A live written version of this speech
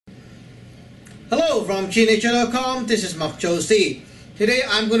Hello from GNature.com. This is Mark Josie. Today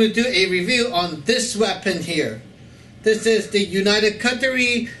I'm going to do a review on this weapon here. This is the United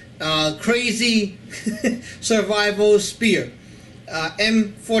Cutlery Crazy Survival Spear,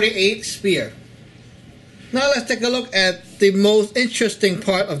 M48 Spear. Now let's take a look at the most interesting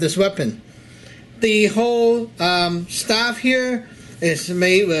part of this weapon. The whole staff here is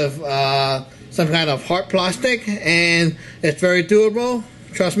made with some kind of hard plastic, and it's very durable,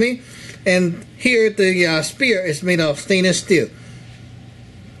 trust me. And here the spear is made of stainless steel.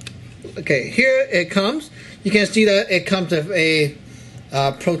 Okay, here it comes. You can see that it comes with a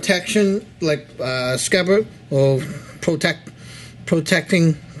protection, like scabbard or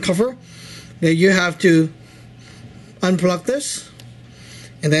protecting cover. Then you have to unplug this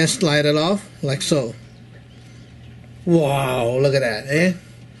and then slide it off like so. Wow, look at that, eh?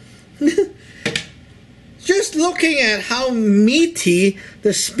 Just looking at how meaty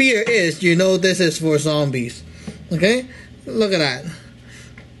the spear is, you know this is for zombies. Okay? Look at that.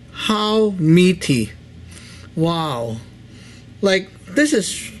 How meaty. Wow. Like, this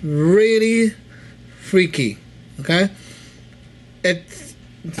is really freaky. Okay? It's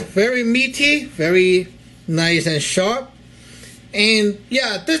very meaty, very nice and sharp. And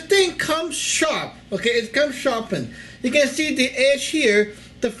yeah, this thing comes sharp. Okay, it comes sharpened. You can see the edge here.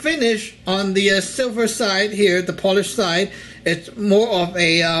 The finish on the silver side here, the polished side, it's more of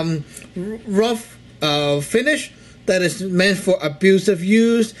a rough finish that is meant for abusive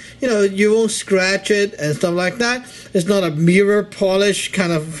use. You know, you won't scratch it and stuff like that. It's not a mirror polish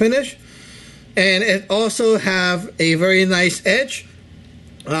kind of finish. And it also have a very nice edge.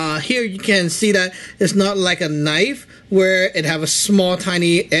 Here you can see that it's not like a knife where it have a small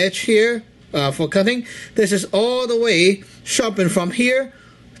tiny edge here for cutting. This is all the way sharpened from here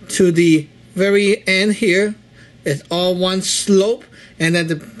to the very end here. It's all one slope, and then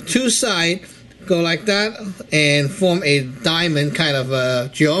the two sides go like that and form a diamond kind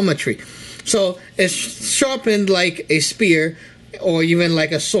of geometry. So it's sharpened like a spear or even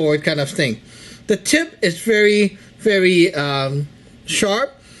like a sword kind of thing. The tip is very, very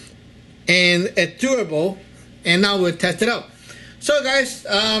sharp, and it's durable. And now we'll test it out. So guys,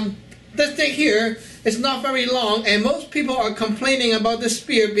 this thing here is not very long, and most people are complaining about the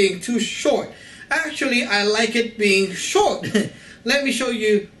spear being too short. Actually, I like it being short. Let me show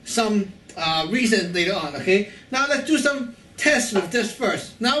you some reasons later on, okay? Now let's do some tests with this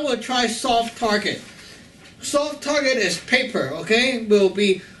first. Now we'll try soft target. Soft target is paper, okay? We'll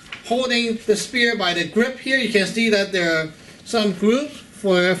be holding the spear by the grip here. You can see that there are some grooves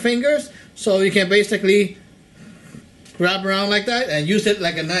for your fingers, so you can basically grab around like that and use it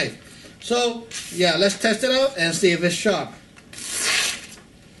like a knife. So yeah, let's test it out and see if it's sharp.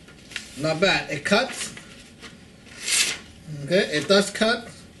 Not bad. It cuts. Okay, it does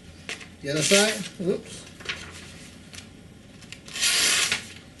cut. The other side. Whoops.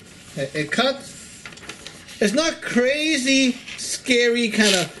 It cuts. It's not crazy, scary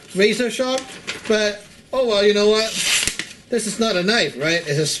kind of razor sharp, but oh well, you know what? This is not a knife, right?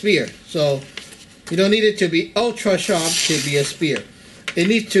 It's a spear. So you don't need it to be ultra sharp to be a spear. It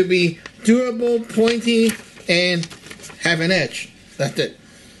needs to be durable, pointy, and have an edge. That's it.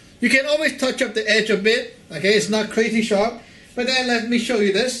 You can always touch up the edge a bit. Okay, it's not crazy sharp. But then let me show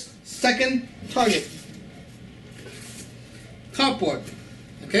you this. Second target. Cardboard.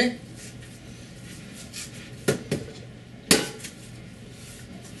 Okay.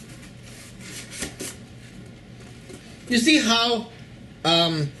 You see how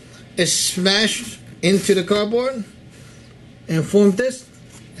it's smashed into the cardboard and formed this?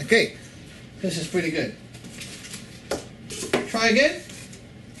 Okay, this is pretty good. Try again.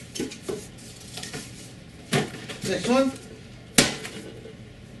 Next one.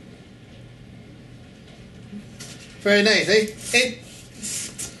 Very nice, eh?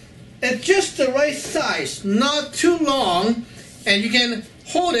 It's just the right size, not too long, and you can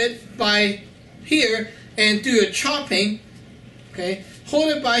hold it by here and do your chopping. Okay, hold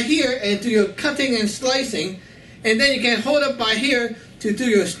it by here and do your cutting and slicing, and then you can hold it by here to do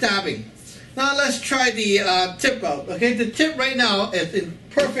your stabbing. Now let's try the tip out. Okay, the tip right now is in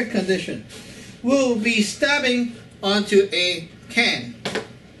perfect condition. We'll be stabbing onto a can.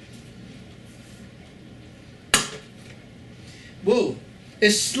 Whoa!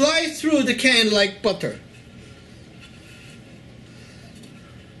 It slides through the can like butter.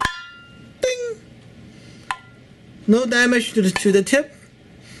 Ding! No damage to the tip.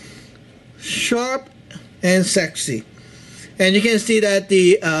 Sharp and sexy. And you can see that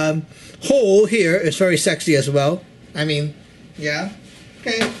the hole here is very sexy as well. I mean, yeah.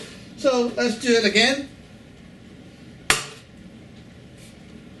 Okay, so let's do it again.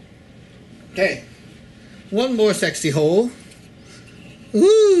 Okay, one more sexy hole.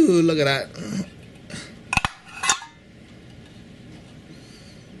 Ooh, look at that.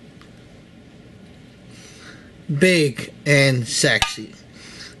 Big and sexy.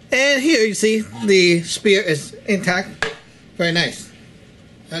 And here you see the spear is intact. Very nice.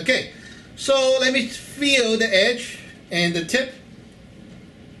 Okay, so let me feel the edge and the tip.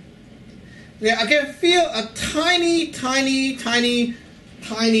 Yeah, I can feel a tiny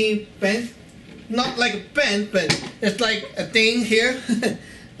bend. Not like a bend, but it's like a ding here.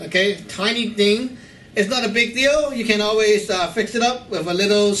 Okay, tiny ding. It's not a big deal. You can always fix it up with a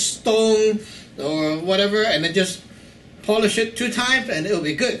little stone or whatever, and then just polish it 2 times and it'll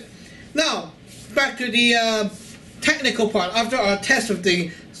be good. Now, back to the technical part. After our test of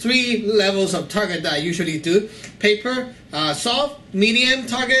the 3 levels of target that I usually do: paper, soft, medium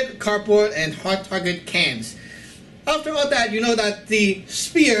target, cardboard, and hard target cans. After all that, you know that the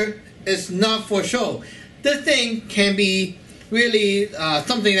spear is not for show. This thing can be really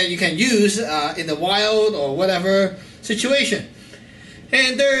something that you can use in the wild or whatever situation.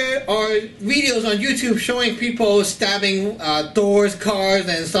 And there are videos on YouTube showing people stabbing doors, cars,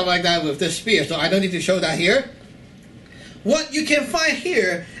 and stuff like that with this spear, so I don't need to show that here. What you can find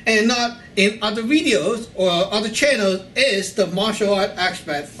here and not in other videos or other channels is the martial art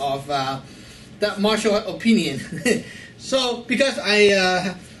aspect of that martial art opinion. So because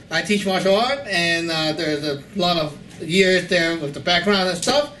I teach martial art and there's a lot of years there with the background and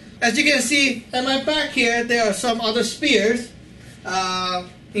stuff, as you can see at my back here, there are some other spears.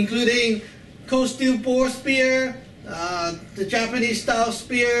 Including cold steel boar spear, the Japanese style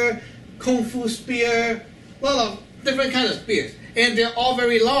spear, kung fu spear, a lot of different kinds of spears, and they're all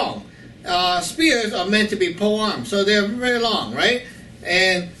very long. Spears are meant to be polearm, so they're very long, right?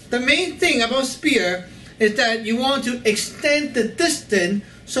 And the main thing about spear is that you want to extend the distance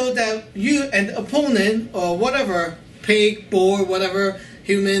so that you and the opponent or whatever, pig, boar, whatever,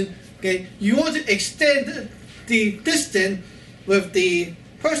 human, okay, you want to extend the distance with the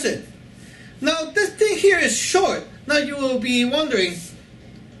person. Now this thing here is short. Now you will be wondering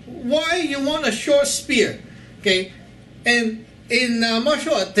why you want a short spear. Okay, and in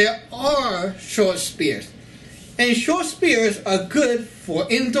martial art there are short spears, and short spears are good for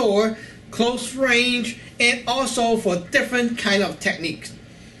indoor, close range, and also for different kind of techniques.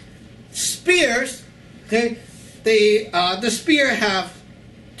 Spears, okay, the spear have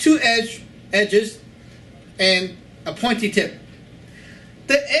 2 edges and a pointy tip.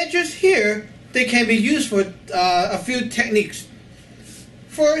 The edges here, they can be used for a few techniques.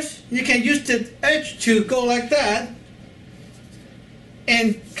 First, you can use the edge to go like that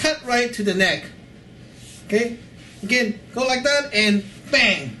and cut right to the neck. Okay? Again, go like that and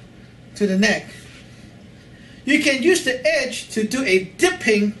bang to the neck. You can use the edge to do a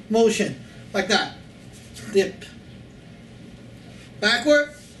dipping motion like that. Dip.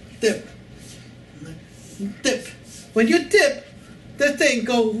 Backward, dip. Dip. When you dip, the thing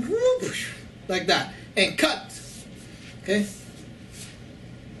go whoosh, like that and cut. Okay?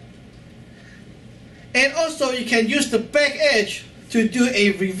 And also you can use the back edge to do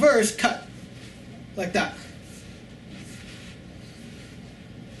a reverse cut like that.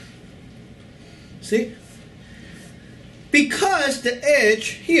 See? Because the edge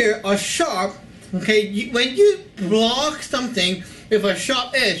here are sharp, okay, when you block something with a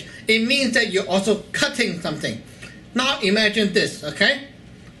sharp edge, it means that you're also cutting something. Now imagine this, okay?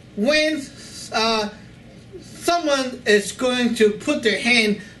 When someone is going to put their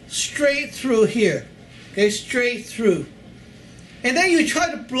hand straight through here, okay, straight through, and then you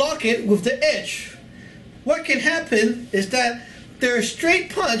try to block it with the edge, what can happen is that their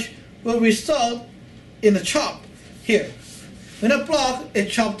straight punch will result in a chop here. When I block, it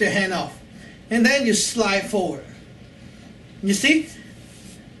chops their hand off, and then you slide forward. You see?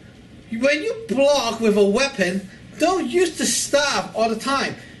 When you block with a weapon, don't use the staff all the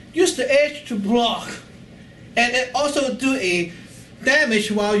time. Use the edge to block. And it also do a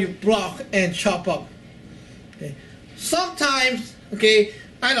damage while you block and chop up. Okay. Sometimes, okay,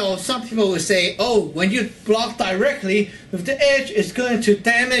 I know some people will say, oh, when you block directly with the edge, it's going to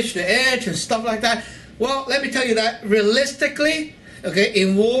damage the edge and stuff like that. Well, let me tell you that realistically, okay,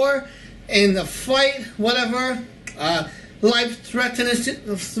 in war, in a fight, whatever,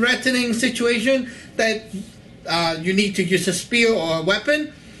 life-threatening situation that you need to use a spear or a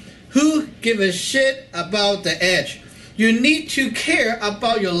weapon, who give a shit about the edge? You need to care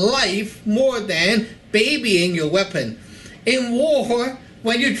about your life more than babying your weapon. In war,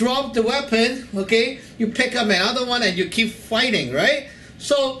 when you drop the weapon, okay, you pick up another one and you keep fighting, right?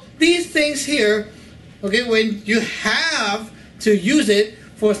 So these things here, okay, when you have to use it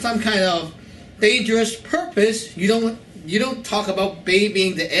for some kind of dangerous purpose, you don't talk about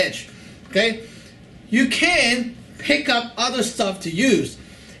babying the edge. Okay, you can pick up other stuff to use.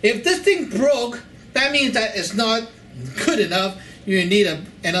 If this thing broke, that means that it's not good enough. You need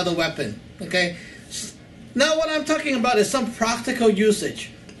another weapon. Okay. Now what I'm talking about is some practical usage.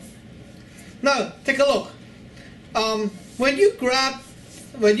 Now take a look. When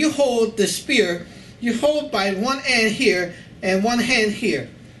you hold the spear, you hold by one end here and one hand here.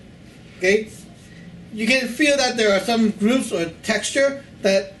 Okay. You can feel that there are some grooves or texture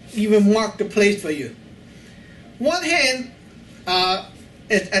that even mark the place for you. One hand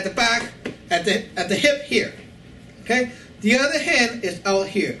is at the back, at the hip here. Okay. The other hand is out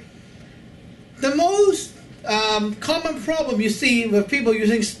here. The most common problem you see with people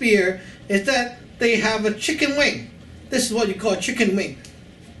using spear is that they have a chicken wing. This is what you call a chicken wing.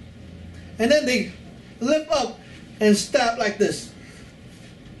 And then they lift up and stab like this.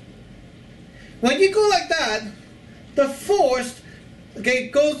 When you go like that, the force, okay,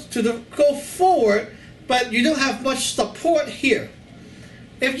 go forward, but you don't have much support here.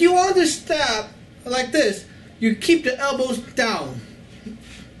 If you want to stab like this, you keep the elbows down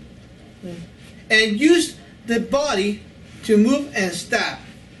and use the body to move and stab.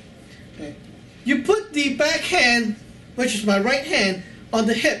 Okay. You put the back hand, which is my right hand, on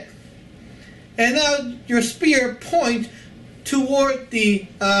the hip, and now your spear points toward the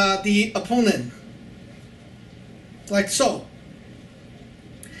opponent, like so.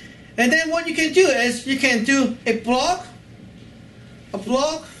 And then what you can do is you can do a block,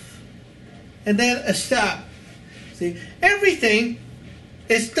 and then a stab. See, everything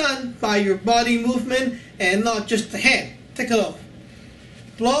is done by your body movement and not just the hand. Take a look.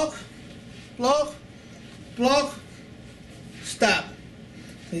 Block, block, block, stab.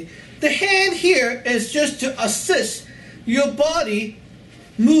 See, the hand here is just to assist your body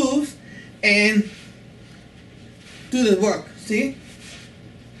move and do the work. See?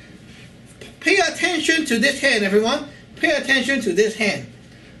 Pay attention to this hand, everyone. Pay attention to this hand.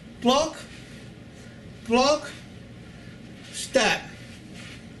 Block, block, stab.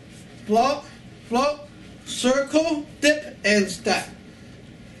 Block, block, circle, dip, and stab.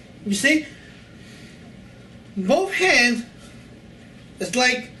 You see? Both hands is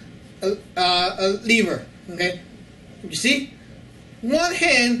like a lever. Okay? You see? One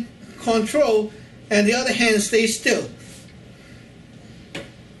hand control and the other hand stays still.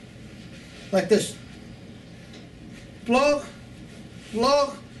 Like this. Block,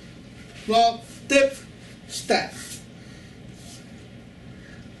 block, block, dip, stab.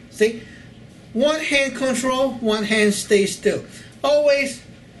 See? One hand control, one hand stays still. Always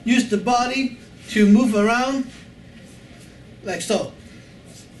use the body to move around like so.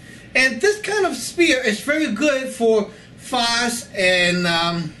 And this kind of spear is very good for fast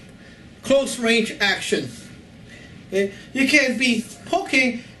and close range action. Okay? You can be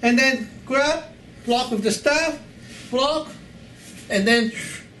poking and then grab, block with the staff, block, and then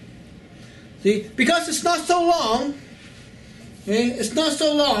see, because it's not so long, okay, it's not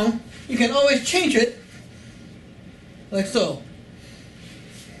so long, you can always change it like so.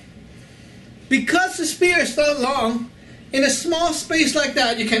 Because the spear is so long, in a small space like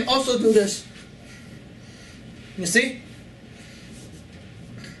that, you can also do this. You see?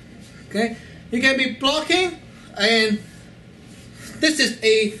 Okay, you can be blocking, and this is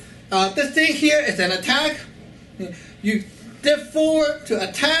a this thing here is an attack. You dip forward to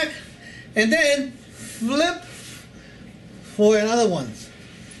attack, and then flip for another one.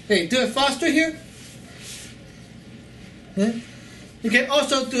 Okay, do it faster here. Okay. You can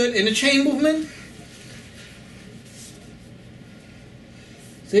also do it in a chain movement.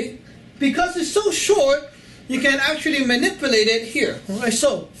 See? Because it's so short, you can actually manipulate it here, like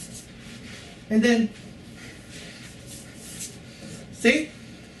so. And then, see?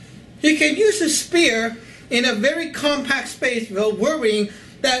 You can use a spear in a very compact space without worrying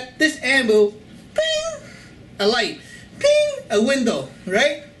that this end will ping, a light, ping, a window,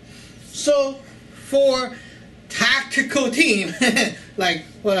 right? So, for tactical team, like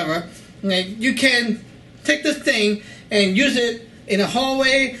whatever, you can take this thing and use it in a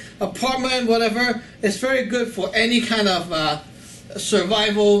hallway, apartment, whatever. It's very good for any kind of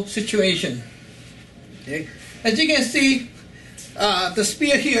survival situation. Okay. As you can see, the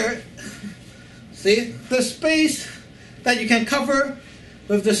spear here, see, the space that you can cover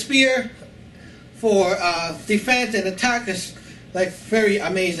with the spear for defense and attack is like very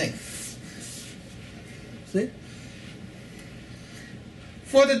amazing. See?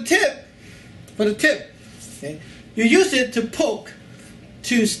 For the tip, okay, you use it to poke,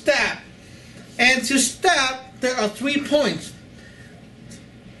 to stab. And to stab, there are 3 points.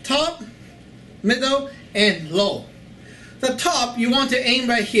 Top, middle, and low. The top, you want to aim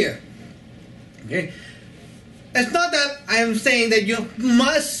right here. Okay. It's not that I am saying that you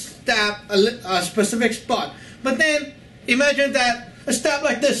must stab a specific spot, but then imagine that a stab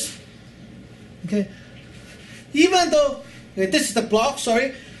like this. Okay. Even though this is the block,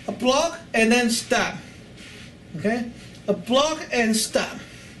 sorry, a block and then stab. Okay, a block and stab.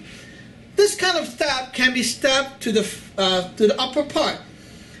 This kind of stab can be stabbed to the upper part.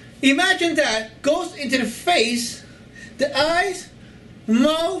 Imagine that goes into the face, the eyes,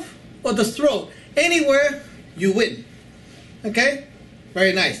 mouth, or the throat. Anywhere, you win. Okay?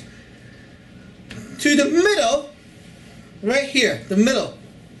 Very nice. To the middle, right here, the middle.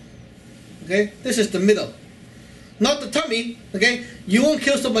 Okay? This is the middle. Not the tummy. Okay? You won't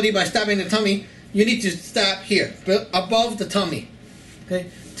kill somebody by stabbing the tummy. You need to stab here, above the tummy. Okay?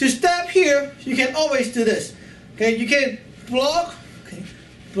 To stab here, you can always do this. Okay? You can block, okay,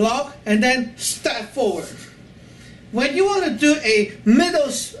 block, and then stab forward. When you want to do a middle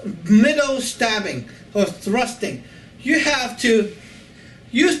stabbing or thrusting, you have to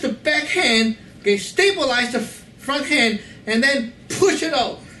use the back hand, okay, stabilize the front hand, and then push it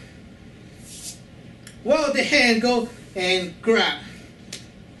out. While the hand go and grab.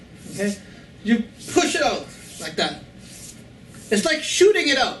 Okay? You push it out like that. It's like shooting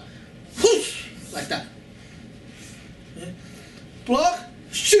it out. Whoosh! Like that. Okay? Block,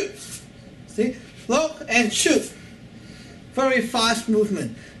 shoot. See? Block and shoot. Very fast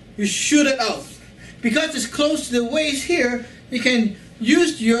movement. You shoot it out. Because it's close to the waist here, you can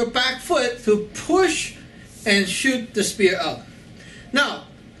use your back foot to push and shoot the spear out. Now,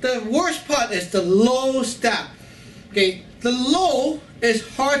 the worst part is the low stab. Okay, the low is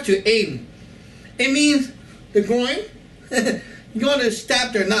hard to aim. It means the groin. You want to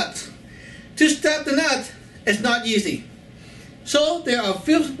stab their nuts. To stab the nuts, it's not easy. So there are a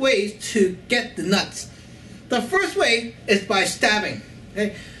few ways to get the nuts. The first way is by stabbing.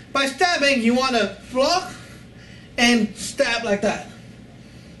 Okay? By stabbing, you want to block and stab like that.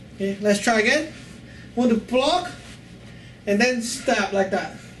 Okay, let's try again. Want to block and then stab like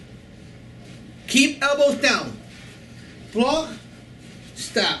that. Keep elbows down. Block,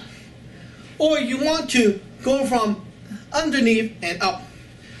 stab. Or you want to go from underneath and up,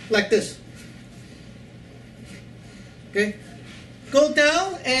 like this. Okay? Go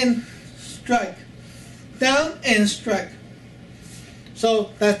down and strike. Down and strike. So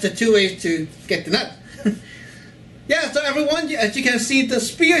that's the two ways to get the nut. Yeah, so everyone, as you can see, the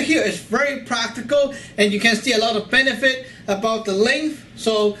spear here is very practical, and you can see a lot of benefit about the length.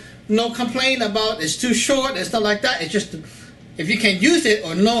 So no complaint about it's too short and stuff like that. It's just if you can use it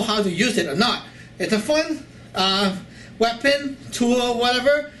or know how to use it or not. It's a fun weapon, tool,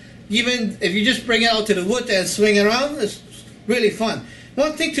 whatever. Even if you just bring it out to the woods and swing it around, it's really fun.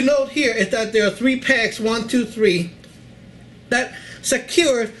 One thing to note here is that there are 3 pegs, 1, 2, 3, that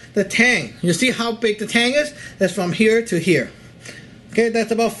secure the tang. You see how big the tang is? That's from here to here. Okay,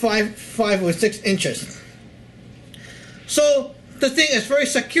 that's about 5 or 6 inches. So the thing is very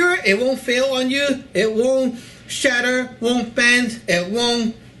secure. It won't fail on you. It won't shatter, won't bend, it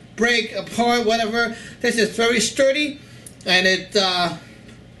won't break apart, whatever. This is very sturdy, and it's a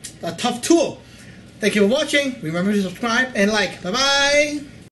tough tool. Thank you for watching. Remember to subscribe and like. Bye bye.